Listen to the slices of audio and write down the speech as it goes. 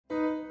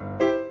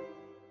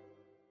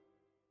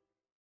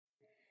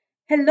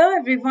Hello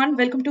everyone,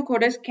 welcome to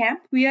Coders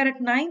Camp. We are at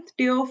 9th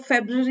day of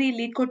February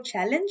LeetCode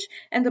challenge,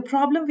 and the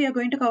problem we are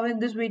going to cover in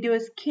this video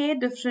is k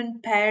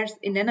different pairs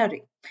in an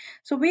array.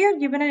 So we are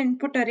given an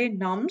input array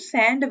nums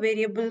and a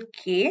variable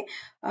k,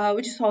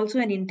 which is also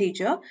an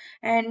integer,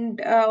 and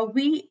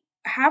we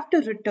have to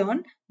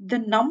return the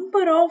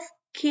number of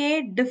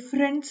k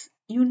difference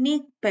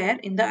unique pair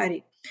in the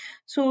array.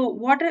 So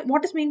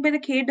what is meant by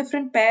the k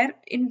different pair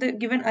in the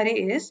given array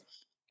is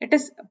it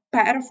is a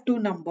pair of two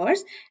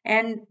numbers,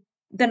 and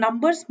the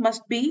numbers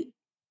must be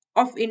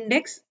of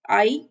index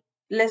I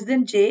less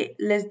than j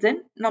less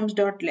than nums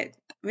dot length,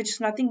 which is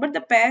nothing but the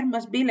pair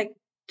must be like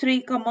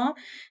 3 comma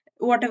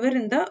whatever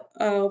in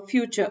the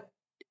future,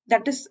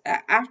 that is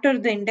after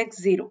the index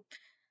 0,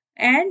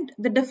 and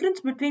the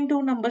difference between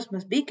two numbers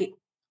must be k.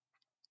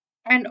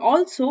 And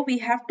also we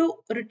have to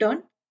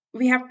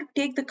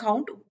take the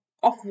count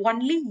of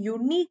only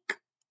unique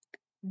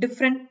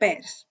different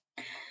pairs.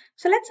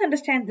 So let's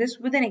understand this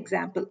with an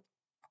example.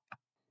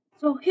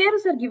 So here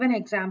is a given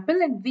example,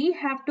 and we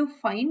have to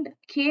find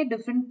k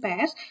different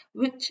pairs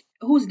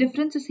whose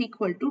difference is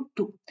equal to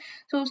 2.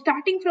 So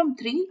starting from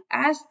 3,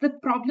 as the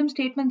problem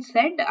statement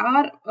said,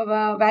 our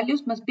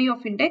values must be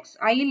of index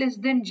I less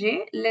than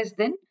j less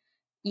than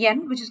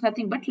n, which is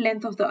nothing but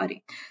length of the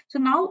array. So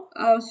now,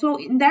 so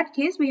in that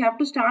case, we have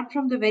to start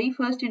from the very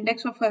first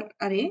index of our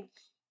array,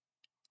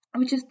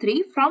 which is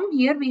 3. From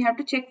here, we have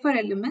to check for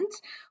elements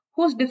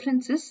whose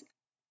difference is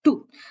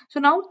 2.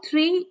 So now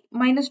 3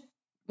 minus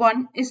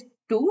 1 is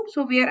 2.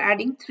 So we are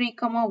adding 3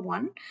 comma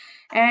 1,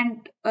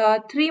 and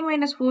 3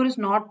 minus 4 is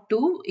not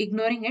 2,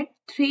 ignoring it.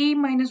 3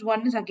 minus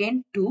 1 is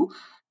again 2.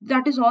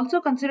 That is also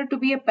considered to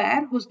be a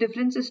pair whose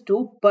difference is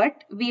 2,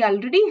 but we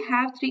already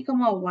have 3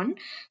 comma 1.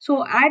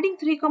 So adding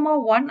 3 comma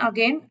 1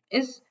 again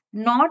is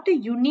not a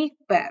unique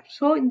pair.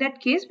 So in that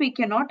case, we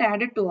cannot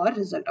add it to our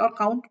result or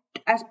count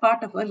as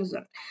part of our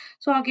result.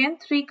 So again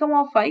 3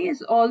 comma 5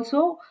 is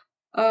also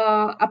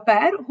a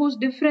pair whose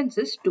difference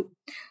is 2.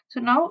 So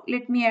now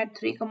let me add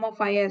 3 comma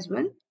 5 as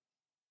well.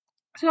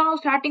 So now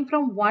starting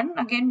from 1,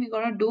 again we're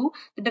going to do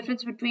the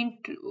difference between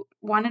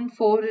 1 and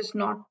 4 is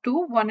not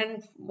 2, 1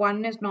 and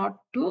 1 is not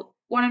 2,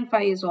 1 and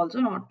 5 is also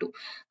not 2.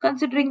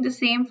 Considering the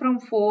same from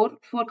 4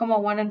 comma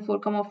 1 and 4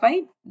 comma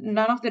 5,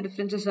 none of the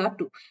differences are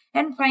 2.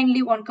 And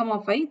finally 1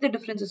 comma 5, the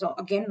difference is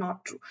again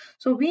not true.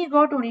 So we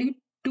got only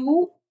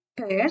two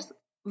pairs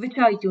which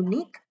are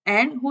unique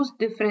and whose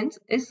difference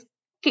is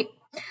k.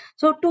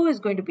 So 2 is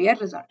going to be a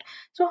result.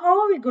 So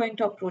how are we going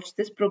to approach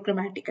this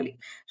programmatically?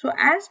 So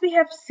as we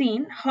have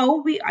seen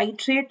how we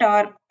iterate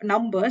our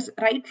numbers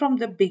right from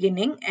the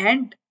beginning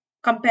and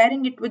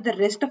comparing it with the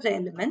rest of the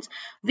elements,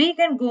 we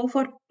can go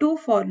for two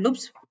for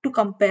loops to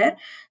compare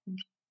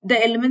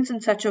the elements in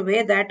such a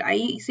way that I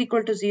is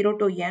equal to 0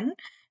 to n,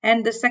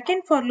 and the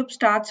second for loop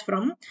starts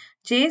from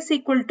j is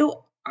equal to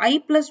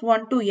I plus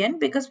 1 to n,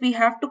 because we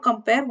have to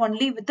compare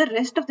only with the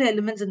rest of the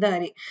elements in the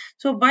array.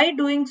 So by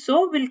doing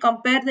so, we'll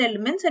compare the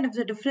elements, and if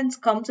the difference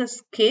comes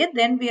as k,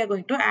 then we are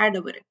going to add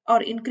over it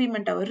or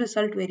increment our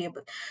result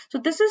variable. So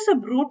this is a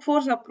brute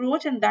force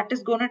approach, and that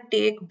is going to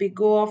take big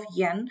O of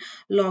n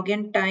log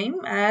n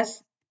time,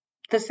 as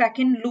the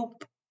second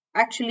loop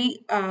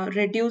actually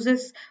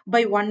reduces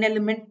by one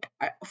element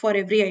for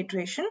every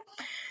iteration.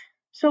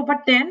 So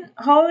but then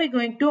how are we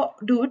going to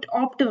do it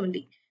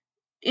optimally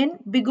in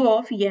big O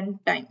of n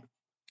time?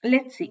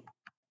 Let's see.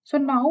 So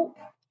now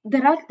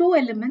there are two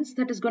elements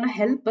that is going to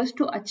help us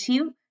to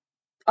achieve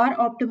our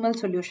optimal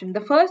solution.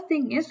 The first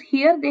thing is,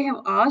 here they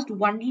have asked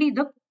only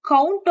the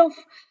count of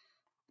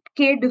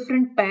k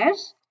different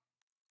pairs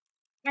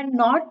and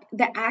not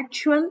the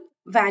actual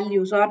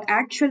values or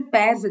actual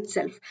pairs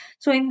itself.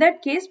 So in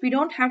that case, we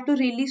don't have to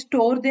really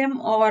store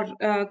them or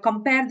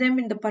compare them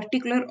in the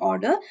particular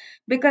order,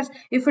 because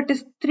if it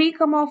is 3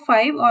 comma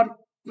 5, or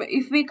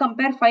if we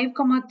compare 5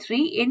 comma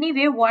 3,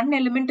 anyway one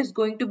element is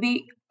going to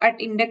be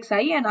at index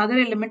I and other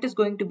element is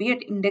going to be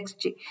at index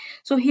j.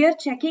 So here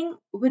checking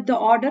with the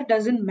order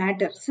doesn't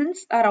matter,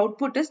 since our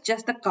output is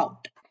just the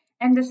count.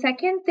 And the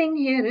second thing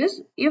here is,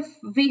 if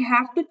we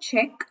have to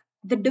check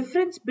the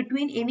difference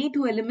between any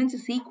two elements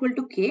is equal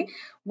to k,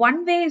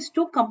 one way is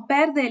to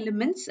compare the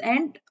elements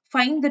and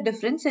find the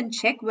difference and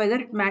check whether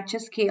it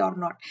matches k or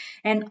not.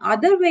 And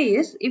other way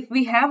is, if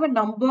we have a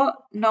number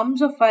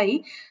nums of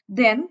I,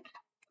 then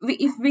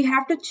if we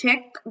have to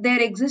check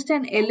there exists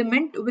an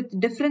element with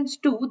difference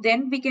 2,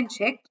 then we can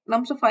check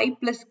nums of I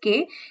plus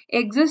k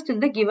exist in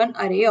the given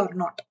array or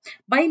not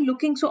by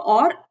looking. So,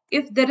 or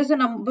if there is a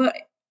number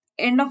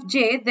n of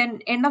j, then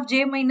n of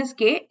j minus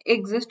k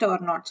exist or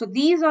not. So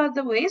these are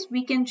the ways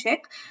we can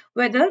check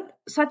whether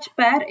such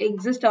pair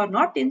exists or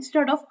not,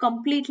 instead of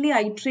completely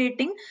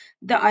iterating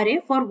the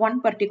array for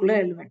one particular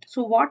element.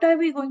 So what are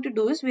we going to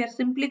do is, we are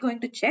simply going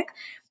to check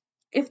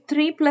if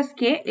 3 plus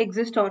k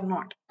exists or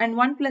not and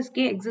 1 plus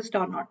k exists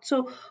or not.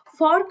 So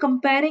for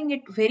comparing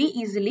it very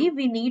easily,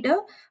 we need a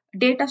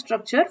data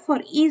structure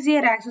for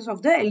easier access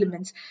of the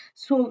elements.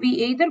 So we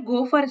either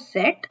go for a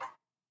set,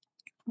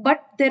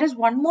 but there is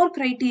one more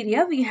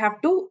criteria we have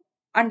to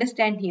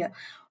understand here.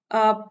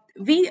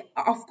 We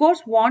of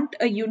course want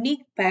a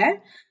unique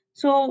pair.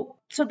 So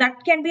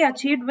that can be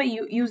achieved by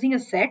using a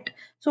set.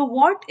 So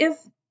what if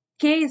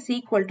k is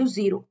equal to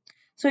 0?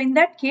 So in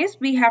that case,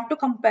 we have to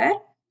compare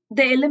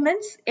the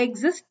elements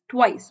exist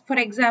twice. For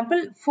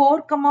example,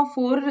 4 comma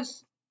 4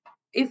 is,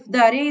 if the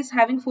array is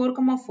having 4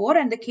 comma 4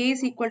 and the k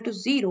is equal to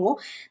 0,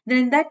 then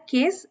in that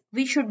case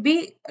we should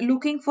be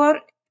looking for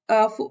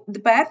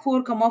the pair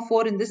 4 comma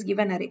 4 in this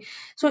given array.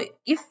 So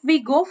if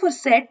we go for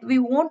set, we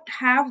won't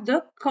have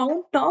the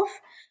count of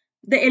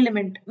the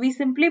element. We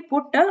simply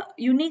put a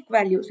unique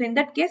value. So in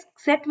that case,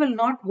 set will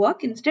not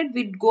work. Instead,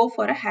 we'd go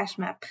for a hash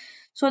map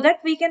so that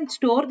we can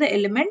store the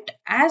element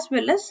as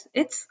well as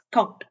its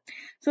count.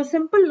 So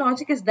simple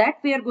logic is that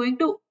we are going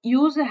to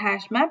use a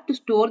hash map to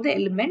store the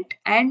element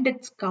and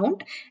its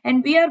count,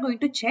 and we are going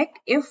to check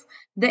if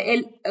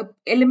the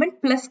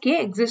element plus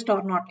k exists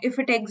or not. If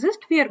it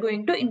exists, we are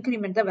going to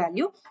increment the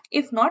value.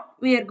 If not,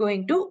 we are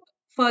going to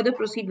further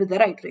proceed with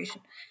the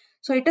iteration.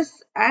 So it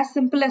is as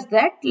simple as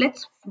that.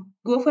 Let's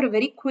go for a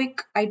very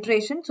quick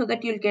iteration so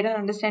that you'll get an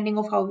understanding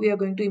of how we are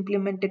going to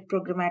implement it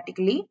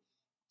programmatically.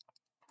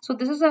 So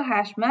this is a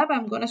hash map.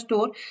 I'm going to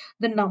store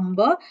the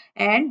number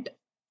and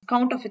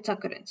count of its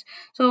occurrence.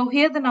 So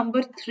here the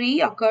number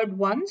 3 occurred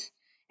once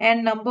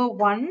and number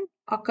 1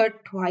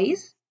 occurred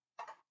twice,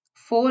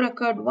 4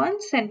 occurred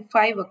once and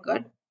 5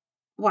 occurred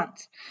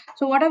once.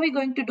 So what are we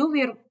going to do?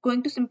 We are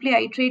going to simply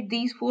iterate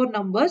these 4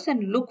 numbers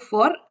and look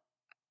for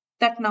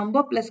that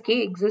number plus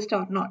k exists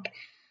or not.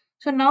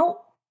 So now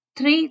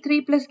 3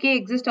 plus k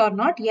exists or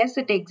not? Yes,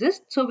 it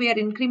exists. So we are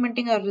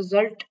incrementing our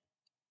result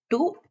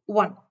to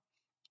 1.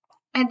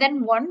 And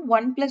then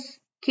 1 plus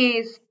k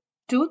is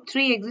 2.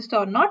 3 exists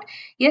or not?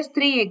 Yes,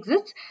 3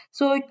 exists.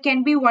 So it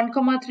can be 1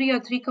 comma 3 or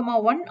 3 comma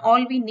 1.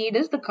 All we need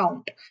is the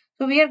count.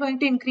 So we are going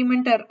to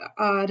increment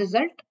our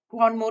result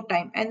one more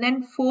time. And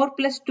then 4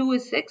 plus 2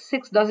 is 6.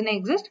 6 doesn't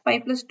exist.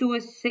 5 plus 2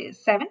 is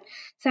 7.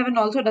 7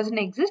 also doesn't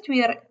exist.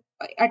 We are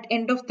at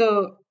end of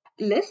the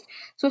list.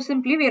 So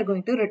simply we are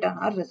going to return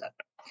our result.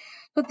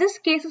 So this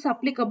case is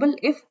applicable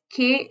if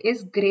k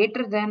is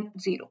greater than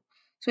 0.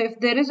 So if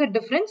there is a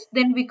difference,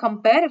 then we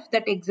compare if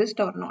that exists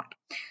or not.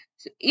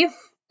 So if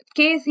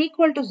k is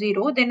equal to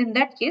 0, then in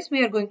that case,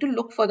 we are going to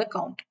look for the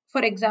count.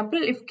 For example,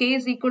 if k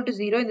is equal to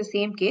 0 in the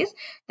same case,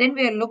 then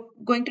we are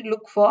going to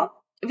look for,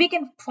 we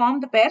can form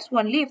the pairs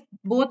only if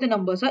both the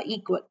numbers are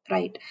equal,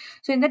 right?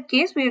 So in that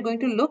case, we are going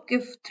to look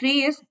if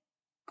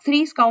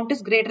 3's count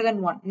is greater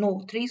than 1.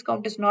 No, 3's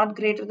count is not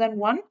greater than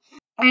 1.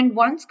 And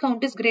 1's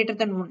count is greater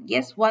than 1.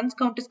 Yes, 1's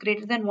count is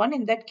greater than 1.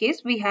 In that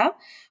case, we have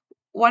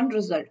one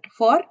result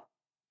for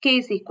k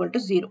is equal to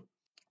 0.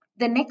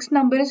 The next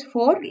number is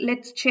 4.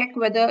 Let's check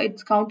whether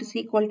its count is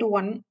equal to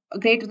 1,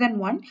 greater than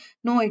 1.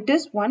 No, it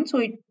is 1.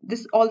 So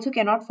this also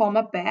cannot form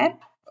a pair,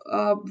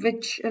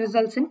 which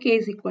results in k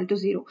is equal to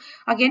 0.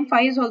 Again,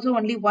 5 is also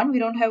only 1. We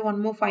don't have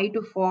one more 5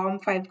 to form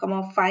 5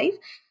 comma 5.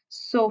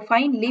 So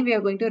finally, we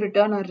are going to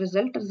return our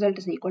result. Result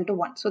is equal to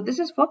 1. So this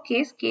is for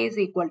case k is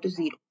equal to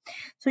 0.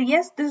 So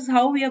yes, this is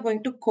how we are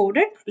going to code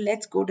it.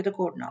 Let's go to the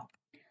code now.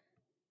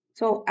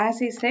 So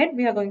as I said,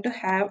 we are going to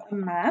have a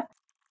map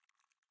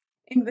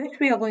in which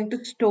we are going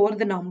to store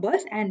the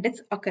numbers and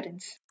its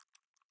occurrence.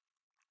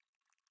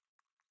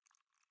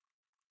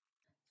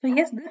 So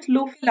yes, this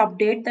loop will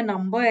update the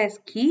number as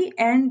key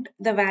and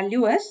the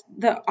value as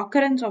the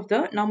occurrence of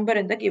the number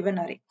in the given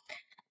array.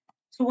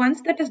 So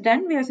once that is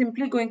done, we are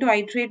simply going to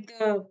iterate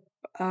the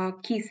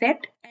key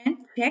set and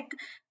check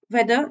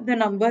whether the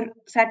number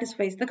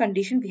satisfies the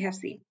condition we have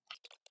seen.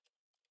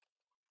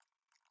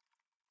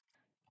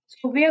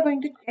 So we are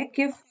going to check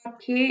if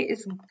k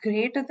is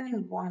greater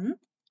than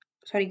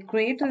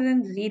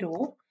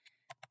 0.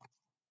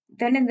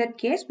 Then in that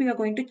case, we are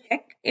going to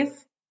check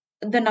if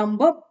the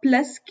number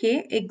plus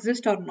k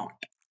exists or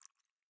not.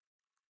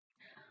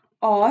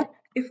 Or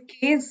if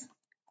k is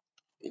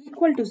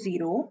equal to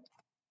 0,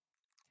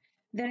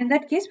 then in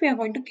that case, we are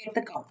going to get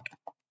the count.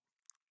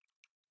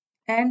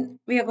 And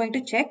we are going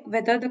to check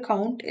whether the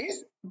count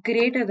is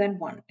greater than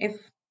 1. If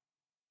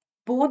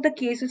both the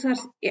cases are,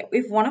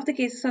 if one of the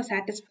cases are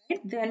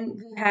satisfied, then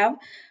we have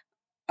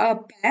a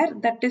pair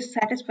that is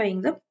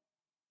satisfying the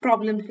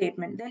problem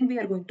statement. Then we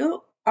are going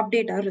to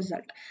update our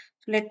result.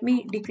 So let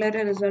me declare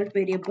a result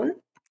variable.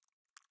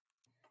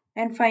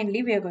 And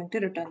finally, we are going to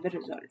return the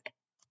result.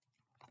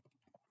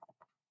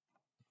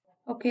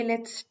 Okay,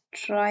 let's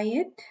try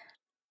it.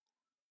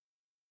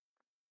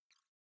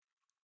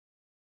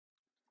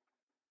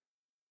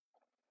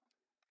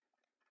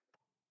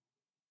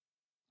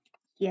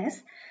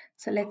 Yes,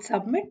 so let's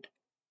submit.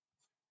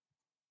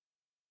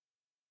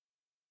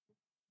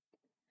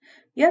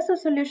 Yes, the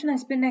solution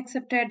has been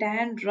accepted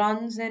and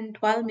runs in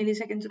 12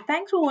 milliseconds. So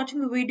thanks for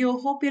watching the video.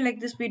 Hope you like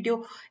this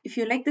video. If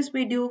you like this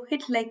video,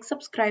 hit like,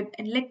 subscribe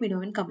and let me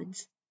know in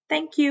comments.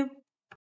 Thank you.